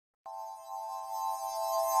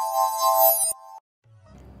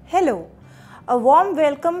Hello, a warm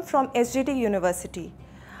welcome from SGT University.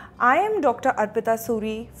 I am Dr. Arpita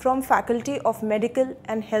Suri from Faculty of Medical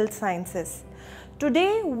and Health Sciences.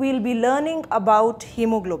 Today we will be learning about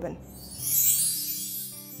hemoglobin.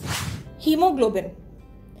 Hemoglobin.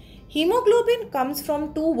 Hemoglobin comes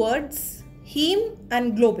from two words, heme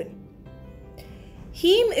and globin.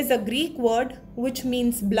 Heme is a Greek word which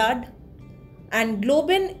means blood, and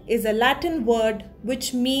globin is a Latin word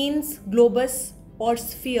which means globus or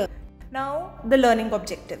sphere. Now the learning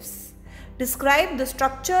objectives. Describe the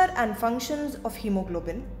structure and functions of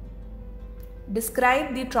hemoglobin.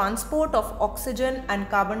 Describe the transport of oxygen and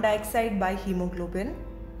carbon dioxide by hemoglobin.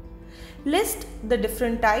 List the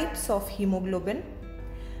different types of hemoglobin.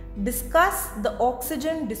 Discuss the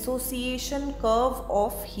oxygen dissociation curve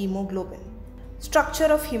of hemoglobin. Structure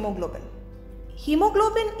of hemoglobin.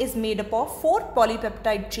 Hemoglobin is made up of 4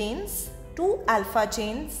 polypeptide chains, 2 alpha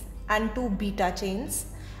chains and 2 beta chains,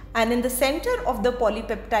 and in the center of the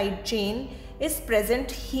polypeptide chain is present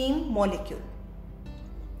heme molecule.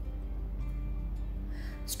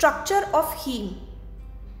 Structure of heme.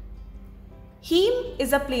 Heme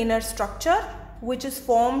is a planar structure which is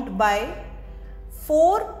formed by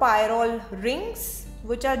 4 pyrrole rings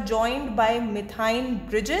which are joined by methine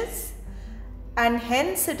bridges, and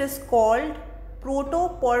hence it is called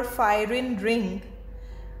protoporphyrin ring.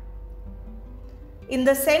 In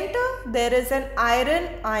the center there is an iron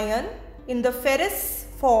ion in the ferrous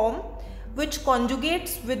form which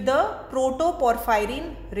conjugates with the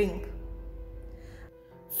protoporphyrin ring.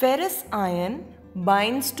 Ferrous ion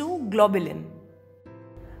binds to globulin.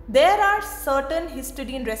 There are certain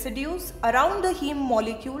histidine residues around the heme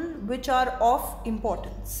molecule which are of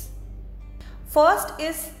importance. First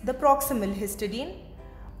is the proximal histidine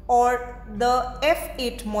or the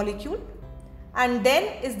F8 molecule, and then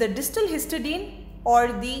is the distal histidine or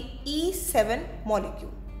the E7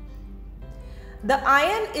 molecule. The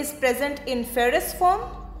ion is present in ferrous form,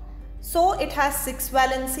 so it has 6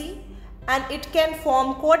 valency and it can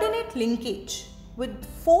form coordinate linkage with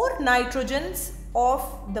 4 nitrogens of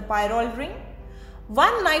the pyrrole ring,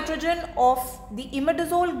 1 nitrogen of the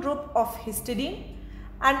imidazole group of histidine,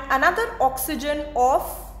 and another oxygen of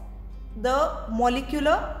the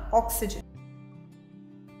molecular oxygen.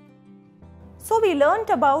 So we learnt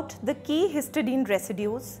about the key histidine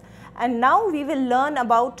residues, and now we will learn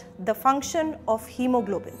about the function of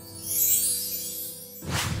hemoglobin.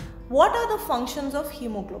 What are the functions of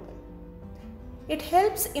hemoglobin? It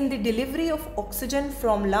helps in the delivery of oxygen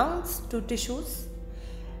from lungs to tissues.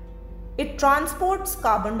 It transports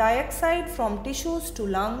carbon dioxide from tissues to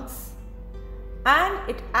lungs, and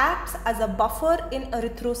it acts as a buffer in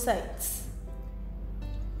erythrocytes.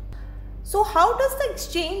 So how does the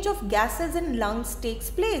exchange of gases in lungs takes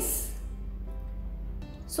place?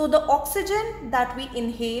 So the oxygen that we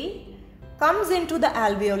inhale comes into the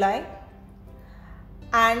alveoli,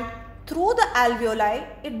 and through the alveoli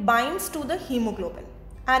it binds to the hemoglobin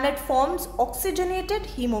and it forms oxygenated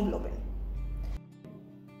hemoglobin.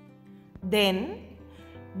 Then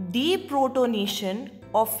deprotonation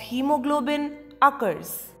of hemoglobin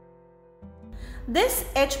occurs. This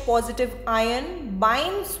H positive ion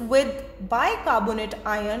binds with bicarbonate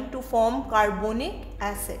ion to form carbonic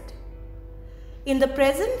acid. In the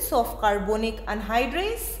presence of carbonic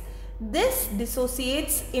anhydrase, this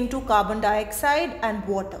dissociates into carbon dioxide and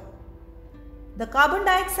water. The carbon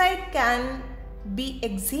dioxide can be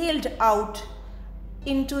exhaled out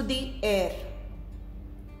into the air.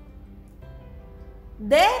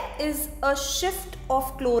 There is a shift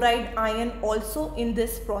of chloride ion also in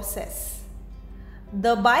this process.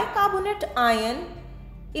 The bicarbonate ion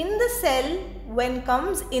in the cell, when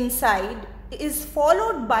comes inside, is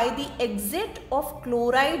followed by the exit of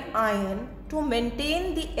chloride ion to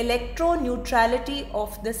maintain the electroneutrality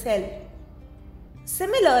of the cell.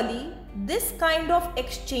 Similarly, this kind of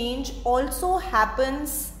exchange also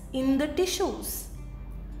happens in the tissues.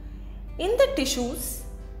 In the tissues,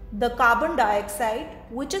 the carbon dioxide,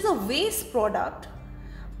 which is a waste product,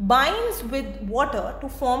 binds with water to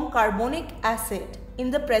form carbonic acid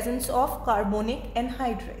in the presence of carbonic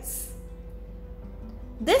anhydrase.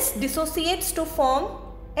 This dissociates to form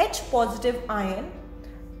H positive ion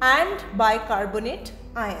and bicarbonate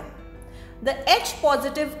ion. The H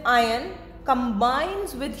positive ion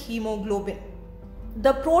combines with hemoglobin.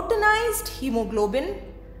 The proteinized hemoglobin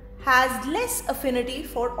has less affinity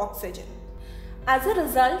for oxygen. As a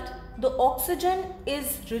result, the oxygen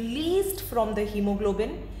is released from the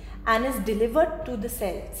hemoglobin and is delivered to the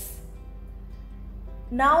cells.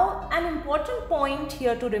 Now, an important point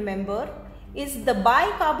here to remember is the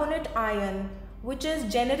bicarbonate ion which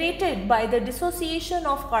is generated by the dissociation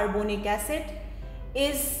of carbonic acid,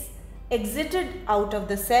 is exited out of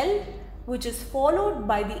the cell, which is followed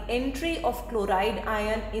by the entry of chloride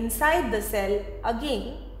ion inside the cell,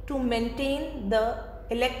 again to maintain the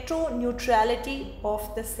electroneutrality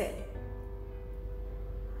of the cell.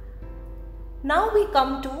 Now we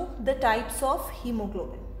come to the types of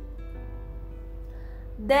hemoglobin.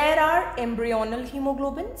 There are embryonal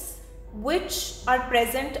hemoglobins, which are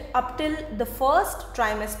present up till the first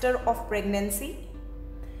trimester of pregnancy.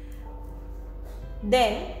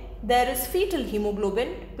 Then there is fetal hemoglobin,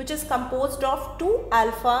 which is composed of 2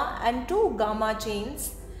 alpha and 2 gamma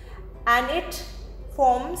chains, and it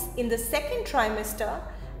forms in the second trimester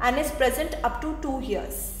and is present up to 2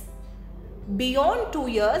 years. Beyond 2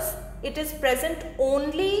 years, it is present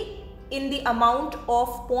only in the amount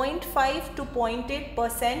of 0.5 to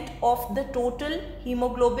 0.8% of the total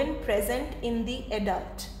hemoglobin present in the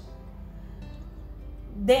adult.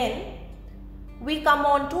 Then we come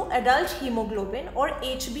on to adult hemoglobin or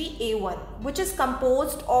HbA1, which is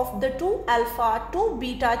composed of the 2 alpha, 2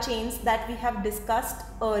 beta chains that we have discussed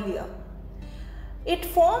earlier. It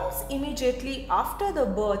forms immediately after the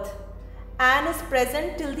birth and is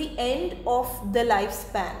present till the end of the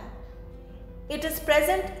lifespan. It is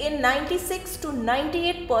present in 96 to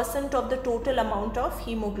 98% of the total amount of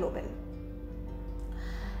hemoglobin.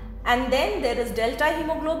 And then there is delta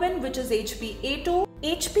hemoglobin, which is HbA2.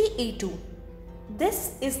 HbA2.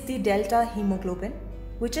 This is the delta hemoglobin,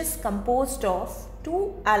 which is composed of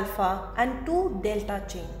 2 alpha and 2 delta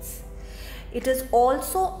chains. It is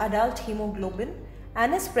also adult hemoglobin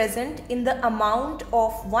and is present in the amount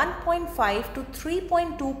of 1.5 to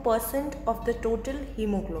 3.2% of the total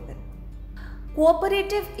hemoglobin.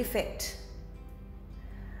 Cooperative effect.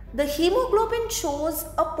 The hemoglobin shows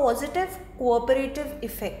a positive cooperative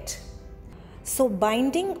effect. So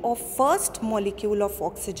binding of first molecule of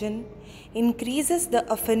oxygen increases the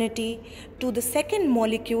affinity to the second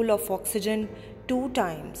molecule of oxygen 2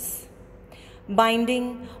 times.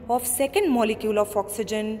 Binding of second molecule of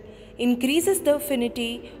oxygen increases the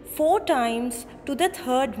affinity 4 times to the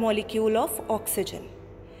third molecule of oxygen.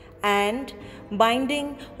 And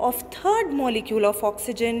binding of third molecule of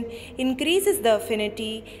oxygen increases the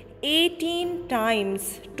affinity 18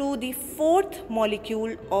 times to the fourth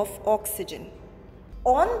molecule of oxygen.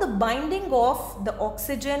 On the binding of the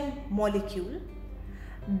oxygen molecule,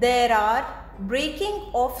 there are breaking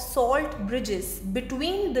of salt bridges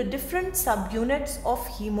between the different subunits of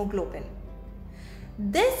hemoglobin.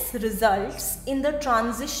 This results in the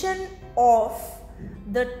transition of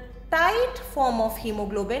the tight form of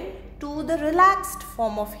hemoglobin to the relaxed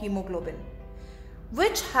form of hemoglobin,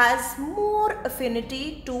 which has more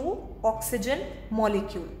affinity to oxygen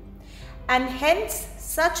molecule, and hence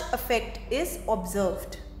such effect is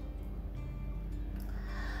observed.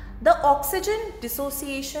 The oxygen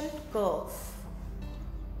dissociation curve.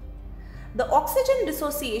 The oxygen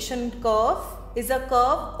dissociation curve is a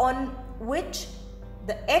curve on which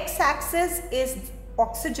the x-axis is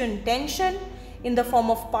oxygen tension in the form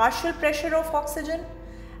of partial pressure of oxygen,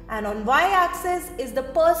 and on y-axis is the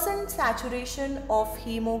 % saturation of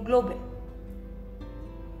hemoglobin.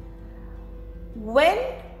 When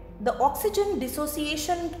the oxygen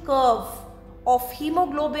dissociation curve of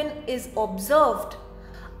hemoglobin is observed,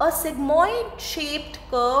 a sigmoid shaped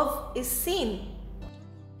curve is seen.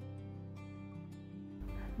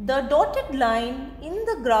 The dotted line in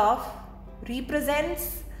the graph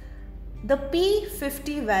represents the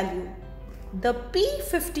P50 value. The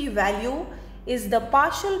P50 value is the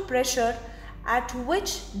partial pressure at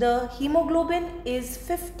which the hemoglobin is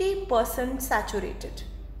 50% saturated.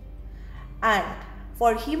 And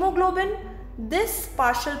for hemoglobin, this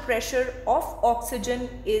partial pressure of oxygen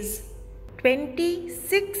is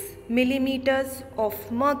 26 millimeters of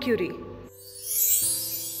mercury.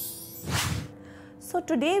 So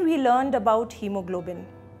today we learned about hemoglobin,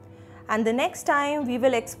 and the next time we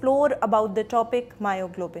will explore about the topic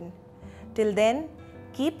myoglobin. Till then,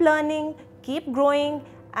 keep learning, keep growing,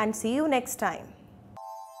 and see you next time.